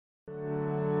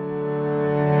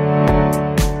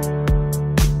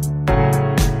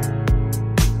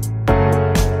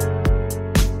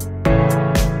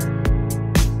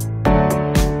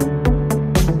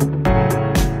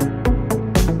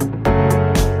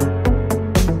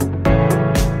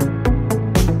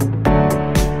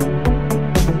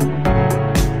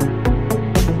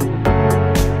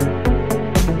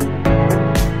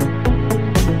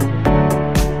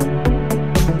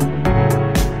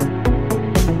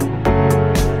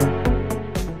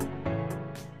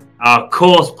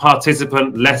course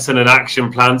participant lesson and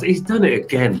action plans. He's done it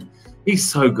again. He's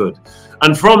so good.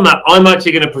 And from that, I'm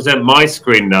actually going to present my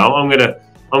screen now. I'm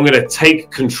going to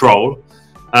take control.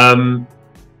 And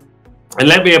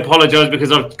let me apologize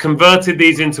because I've converted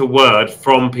these into Word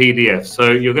from PDF. So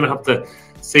you're going to have to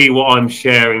see what I'm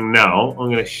sharing now.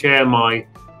 I'm going to share my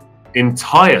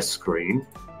entire screen.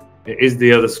 It is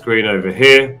the other screen over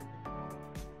here.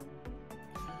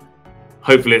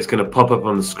 Hopefully it's going to pop up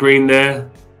on the screen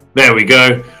there. There we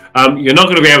go. You're not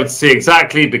going to be able to see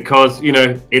exactly because, you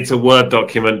know, it's a Word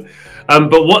document.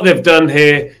 But what they've done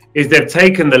here is they've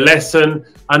taken the lesson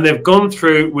and they've gone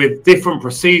through with different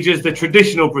procedures, the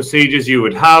traditional procedures you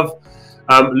would have,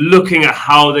 looking at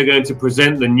how they're going to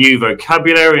present the new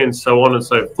vocabulary and so on and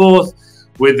so forth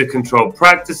with the controlled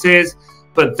practices.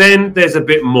 But then there's a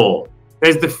bit more.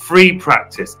 There's the free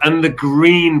practice and the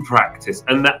green practice,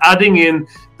 and the adding in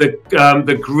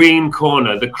the green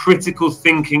corner, the critical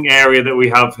thinking area that we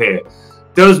have here.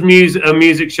 Does a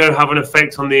music show have an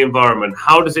effect on the environment?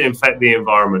 How does it affect the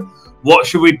environment? What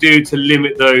should we do to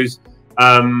limit those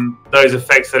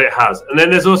effects that it has? And then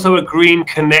there's also a green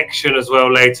connection as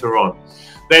well later on.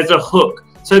 There's a hook.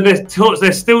 So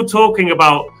they're still talking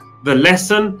about the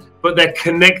lesson, but they're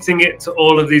connecting it to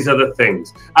all of these other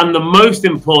things. And the most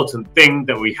important thing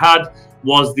that we had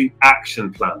was the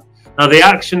action plan. Now, the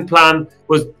action plan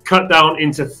was cut down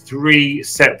into 3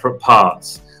 separate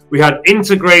parts. We had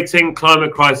integrating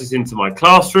climate crisis into my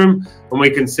classroom, and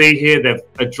we can see here they've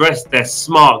addressed their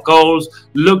SMART goals,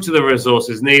 looked at the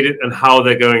resources needed and how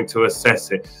they're going to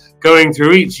assess it. Going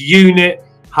through each unit,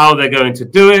 how they're going to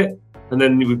do it, and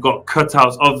then we've got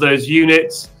cutouts of those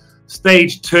units.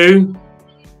 Stage 2,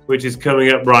 which is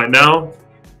coming up right now.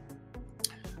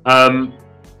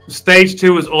 Stage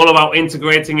 2 was all about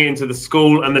integrating it into the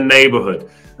school and the neighborhood.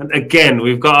 And again,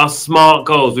 we've got our SMART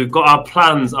goals, we've got our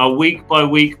plans, our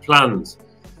week-by-week plans.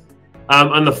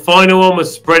 And the final one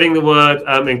was spreading the word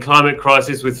in climate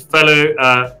crisis with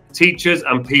fellow teachers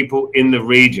and people in the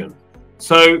region.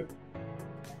 So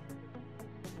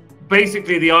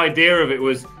basically the idea of it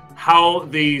was how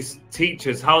these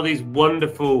teachers, how these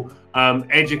wonderful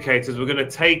educators were going to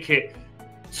take it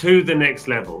to the next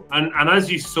level. And as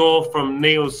you saw from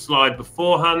Neil's slide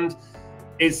beforehand,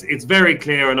 it's very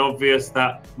clear and obvious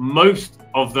that most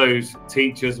of those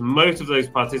teachers, most of those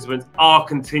participants are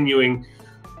continuing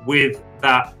with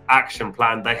that action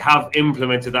plan. They have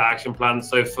implemented that action plan.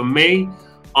 So for me,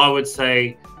 I would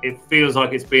say it feels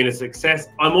like it's been a success.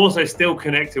 I'm also still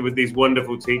connected with these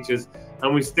wonderful teachers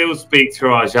and we still speak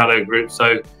through our Jalo group.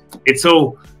 So it's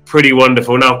all pretty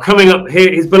wonderful. Now, coming up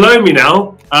here, he's below me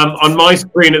now, on my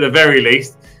screen at the very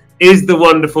least, is the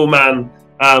wonderful man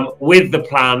with the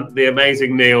plan, the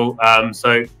amazing Neil.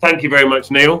 So thank you very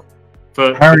much, Neil,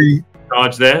 for Harry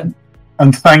charge there.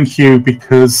 And thank you,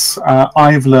 because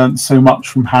I've learned so much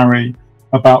from Harry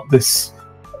about this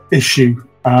issue.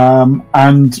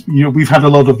 And you know, we've had a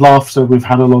lot of laughter, we've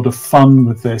had a lot of fun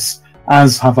with this,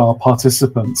 as have our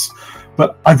participants.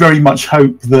 But I very much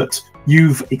hope that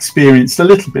you've experienced a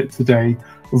little bit today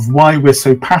of why we're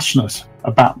so passionate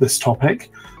about this topic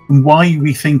and why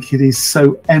we think it is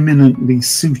so eminently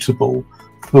suitable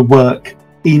for work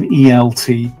in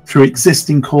ELT through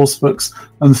existing course books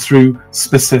and through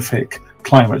specific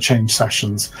climate change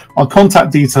sessions. Our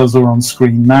contact details are on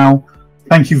screen now.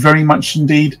 Thank you very much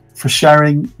indeed for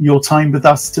sharing your time with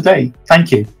us today.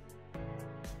 Thank you.